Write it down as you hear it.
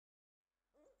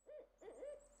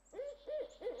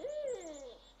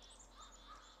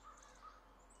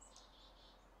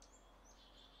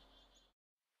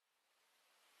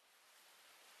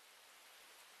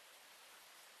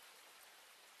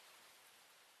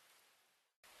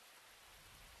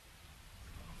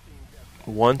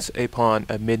Once upon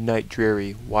a midnight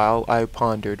dreary, while I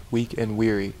pondered, weak and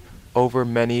weary, over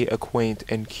many a quaint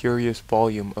and curious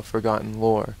volume of forgotten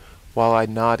lore, while I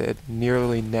nodded,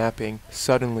 nearly napping,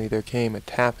 suddenly there came a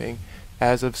tapping,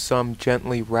 as of some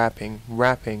gently rapping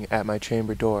at my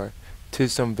chamber door.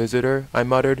 "'Tis some visitor," I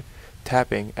muttered,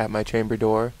 "tapping at my chamber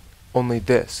door, only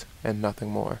this, and nothing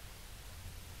more."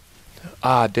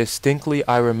 Ah, distinctly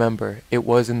I remember, it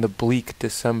was in the bleak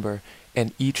December,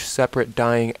 and each separate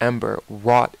dying ember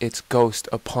wrought its ghost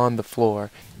upon the floor.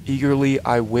 Eagerly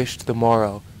I wished the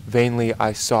morrow, vainly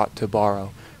I sought to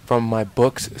borrow from my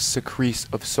books secrets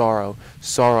of sorrow,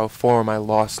 sorrow for my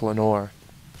lost Lenore,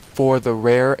 for the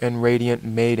rare and radiant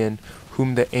maiden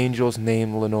whom the angels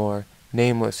name Lenore,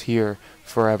 nameless here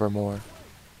forevermore.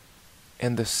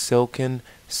 And the silken,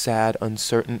 sad,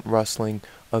 uncertain rustling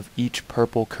of each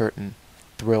purple curtain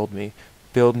thrilled me,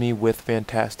 filled me with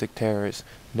fantastic terrors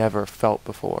never felt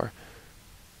before.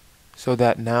 So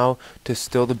that now, to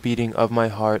still the beating of my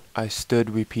heart, I stood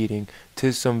repeating,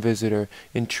 "'Tis some visitor,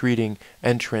 entreating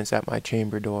entrance at my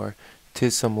chamber door.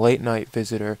 'Tis some late night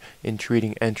visitor,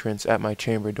 entreating entrance at my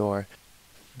chamber door.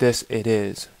 This it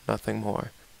is, nothing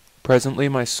more." Presently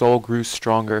my soul grew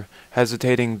stronger,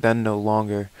 hesitating then no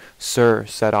longer. "Sir,"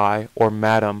 said I, "or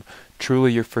madam,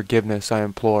 truly your forgiveness I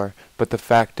implore, but the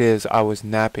fact is I was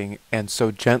napping, and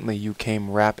so gently you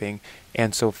came rapping,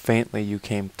 and so faintly you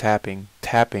came tapping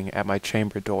at my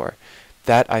chamber door,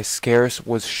 that I scarce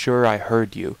was sure I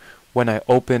heard you. When I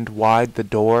opened wide the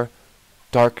door,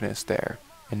 darkness there,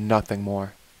 and nothing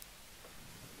more."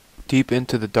 Deep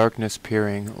into the darkness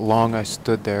peering, long I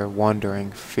stood there,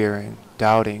 wondering, fearing,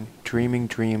 doubting, dreaming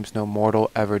dreams no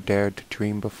mortal ever dared to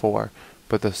dream before.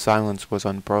 But the silence was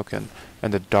unbroken,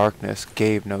 and the darkness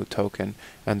gave no token,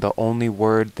 and the only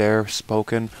word there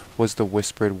spoken was the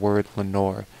whispered word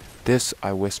Lenore. This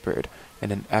I whispered,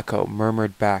 and an echo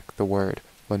murmured back the word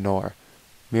Lenore.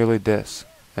 Merely this,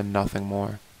 and nothing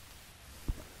more.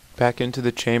 Back into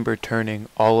the chamber turning,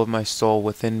 all of my soul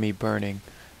within me burning.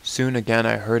 Soon again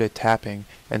I heard a tapping,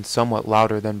 and somewhat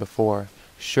louder than before.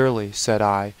 "Surely," said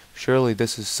I, "surely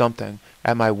this is something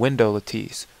at my window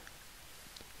lattice.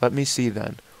 Let me see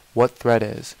then, what threat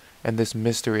is, and this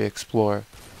mystery explore.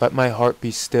 Let my heart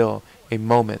be still a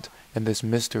moment, and this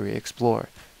mystery explore.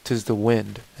 'Tis the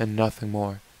wind, and nothing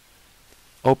more."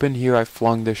 Open here I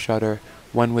flung the shutter,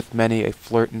 when with many a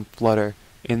flirt and flutter,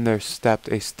 in there stepped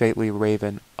a stately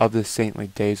raven of the saintly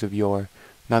days of yore.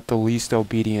 Not the least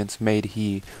obedience made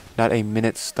he, not a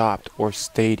minute stopped or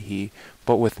stayed he,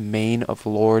 but with mane of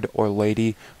lord or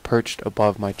lady perched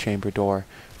above my chamber door,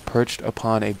 perched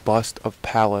upon a bust of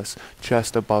Pallas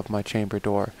just above my chamber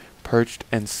door, perched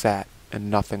and sat, and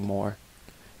nothing more.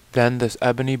 Then this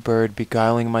ebony bird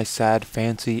beguiling my sad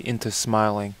fancy into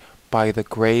smiling, by the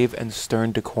grave and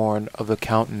stern decorum of the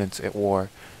countenance it wore.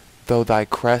 "Though thy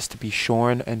crest be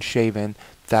shorn and shaven,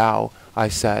 thou," I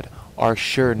said, "art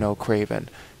sure no craven,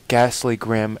 ghastly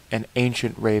grim, and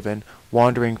ancient raven,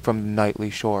 wandering from the nightly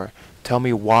shore. Tell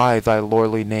me why thy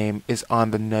lordly name is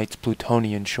on the night's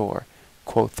Plutonian shore."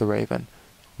 Quoth the raven,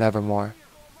 "Nevermore."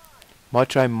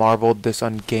 Much I marvelled this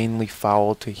ungainly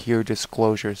fowl to hear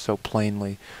disclosure so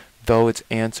plainly, though its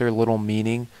answer little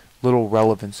meaning, little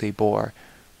relevancy bore.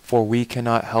 For we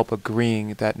cannot help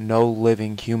agreeing that no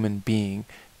living human being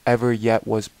ever yet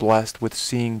was blessed with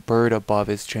seeing bird above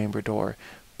his chamber door,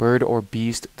 bird or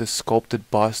beast, the sculpted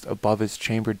bust above his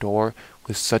chamber door,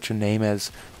 with such a name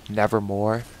as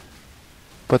Nevermore.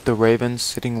 But the raven,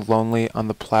 sitting lonely on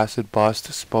the placid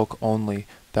bust, spoke only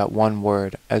that one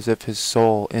word, as if his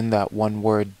soul in that one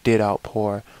word did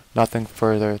outpour. Nothing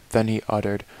further than he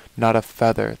uttered, not a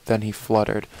feather than he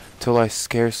fluttered, till I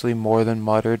scarcely more than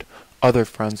muttered, "Other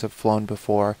friends have flown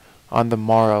before. On the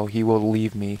morrow he will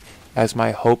leave me, as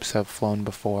my hopes have flown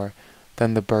before."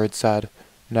 Then the bird said,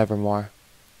 "Nevermore."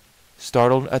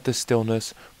 Startled at the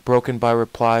stillness, broken by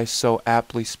reply so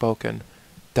aptly spoken,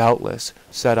 "Doubtless,"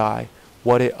 said I,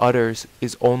 "what it utters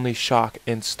is only shock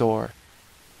in store,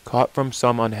 caught from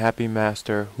some unhappy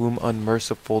master, whom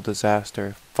unmerciful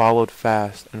disaster followed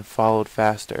fast and followed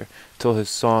faster, till his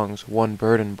songs one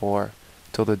burden bore,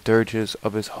 till the dirges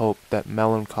of his hope that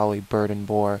melancholy burden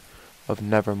bore, of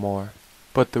Nevermore."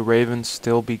 But the raven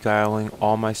still beguiling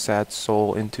all my sad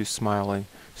soul into smiling,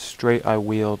 straight I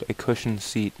wheeled a cushioned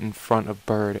seat in front of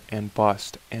bird and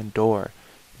bust and door.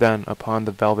 Then, upon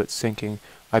the velvet sinking,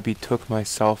 I betook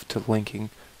myself to linking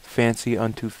fancy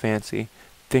unto fancy,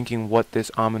 thinking what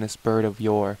this ominous bird of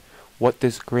yore, what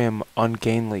this grim,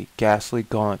 ungainly, ghastly,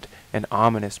 gaunt, and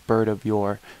ominous bird of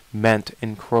yore meant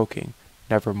in croaking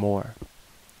Nevermore.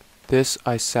 This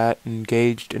I sat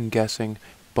engaged in guessing,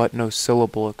 but no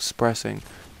syllable expressing,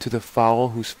 to the fowl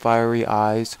whose fiery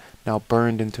eyes now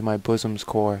burned into my bosom's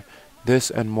core. This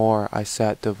and more I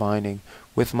sat divining,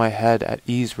 with my head at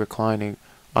ease reclining,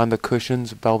 on the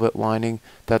cushion's velvet lining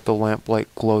that the lamplight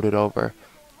gloated over,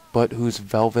 but whose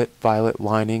velvet violet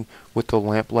lining with the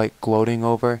lamplight gloating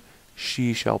over,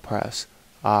 she shall press,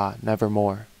 ah,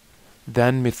 nevermore.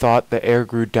 Then methought the air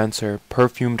grew denser,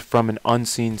 perfumed from an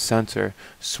unseen censer,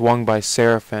 swung by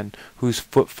seraphim, whose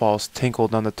footfalls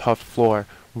tinkled on the tufted floor.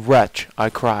 Wretch, I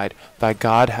cried, thy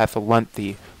God hath lent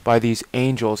thee, by these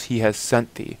angels he has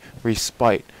sent thee,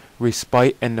 respite,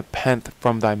 respite and nepenthe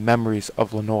from thy memories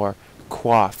of Lenore.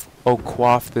 Quaff, O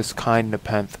quaff this kind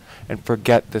nepenthe, and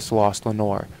forget this lost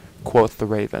Lenore. Quoth the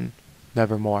raven,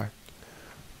 nevermore.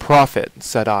 Prophet,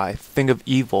 said I, thing of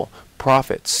evil,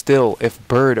 prophet still, if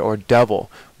bird or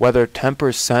devil, whether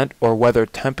tempers sent or whether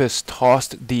tempest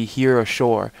tossed thee here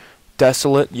ashore,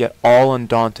 desolate yet all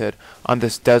undaunted, on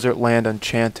this desert land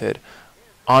enchanted,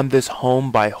 on this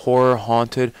home by horror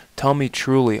haunted, tell me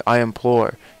truly, I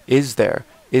implore, is there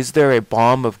a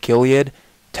balm of Gilead?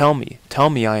 Tell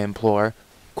me, I implore.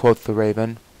 Quoth the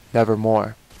raven,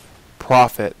 nevermore.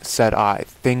 Prophet, said I,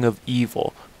 thing of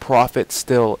evil, prophet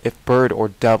still, if bird or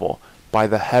devil, by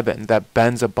the heaven that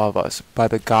bends above us, by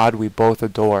the God we both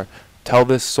adore, tell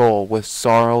this soul with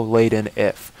sorrow laden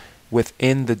if,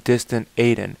 within the distant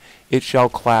Aidenn, it shall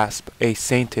clasp a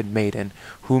sainted maiden,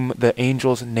 whom the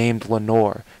angels named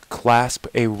Lenore, clasp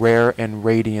a rare and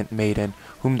radiant maiden,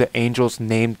 whom the angels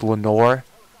named Lenore?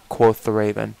 Quoth the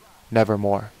raven,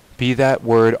 nevermore. Be that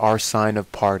word our sign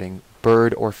of parting,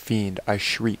 bird or fiend, I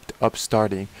shrieked,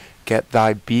 upstarting, get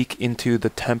thy beak into the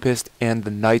tempest and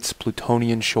the night's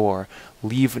Plutonian shore.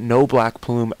 Leave no black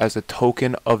plume as a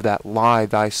token of that lie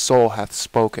thy soul hath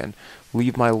spoken.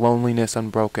 Leave my loneliness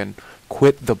unbroken.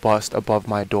 Quit the bust above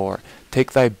my door.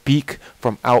 Take thy beak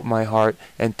from out my heart,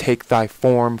 and take thy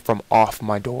form from off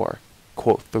my door.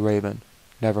 Quoth the raven,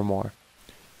 nevermore.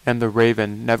 And the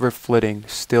raven, never flitting,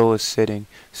 still is sitting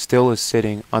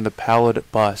on the pallid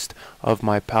bust of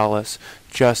my palace,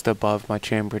 just above my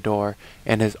chamber door,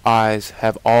 and his eyes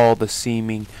have all the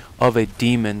seeming of a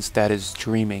demon's that is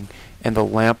dreaming, and the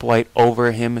lamplight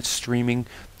over him streaming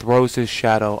throws his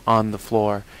shadow on the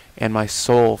floor, and my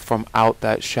soul from out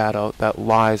that shadow that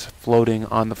lies floating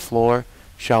on the floor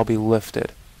shall be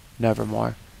lifted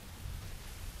nevermore.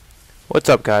 What's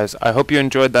up, guys? I hope you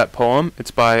enjoyed that poem.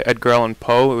 It's by Edgar Allan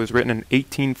Poe. It was written in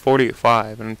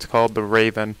 1845, and it's called The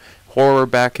Raven. Horror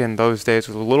back in those days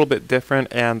was a little bit different,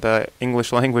 and the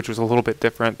English language was a little bit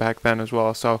different back then as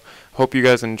well. So hope you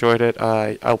guys enjoyed it.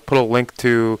 I'll put a link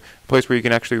to a place where you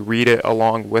can actually read it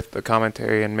along with the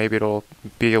commentary, and maybe it'll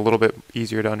be a little bit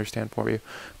easier to understand for you.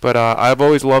 But I've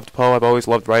always loved Poe. I've always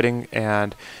loved writing,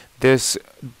 and this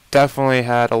definitely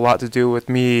had a lot to do with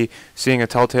me seeing A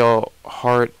Telltale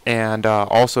Heart, and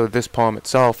also this poem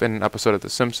itself in an episode of The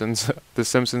Simpsons. The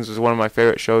Simpsons was one of my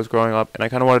favorite shows growing up, and I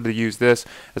kind of wanted to use this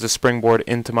as a springboard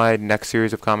into my next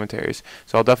series of commentaries.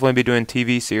 So I'll definitely be doing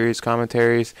TV series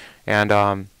commentaries,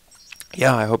 and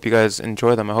yeah, I hope you guys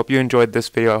enjoy them. I hope you enjoyed this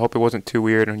video. I hope it wasn't too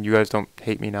weird and you guys don't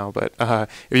hate me now. But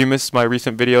if you missed my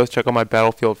recent videos, check out my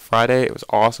Battlefield Friday. It was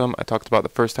awesome. I talked about the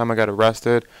first time I got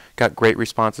arrested. Got great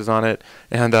responses on it.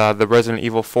 And the Resident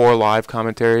Evil 4 live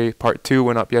commentary, part 2,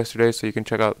 went up yesterday, so you can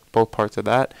check out both parts of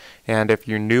that. And if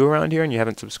you're new around here and you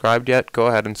haven't subscribed yet, go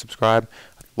ahead and subscribe.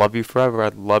 I'd love you forever.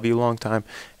 I'd love you a long time.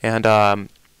 And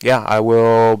yeah, I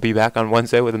will be back on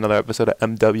Wednesday with another episode of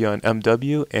MW on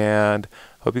MW, and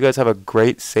hope you guys have a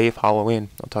great, safe Halloween.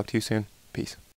 I'll talk to you soon. Peace.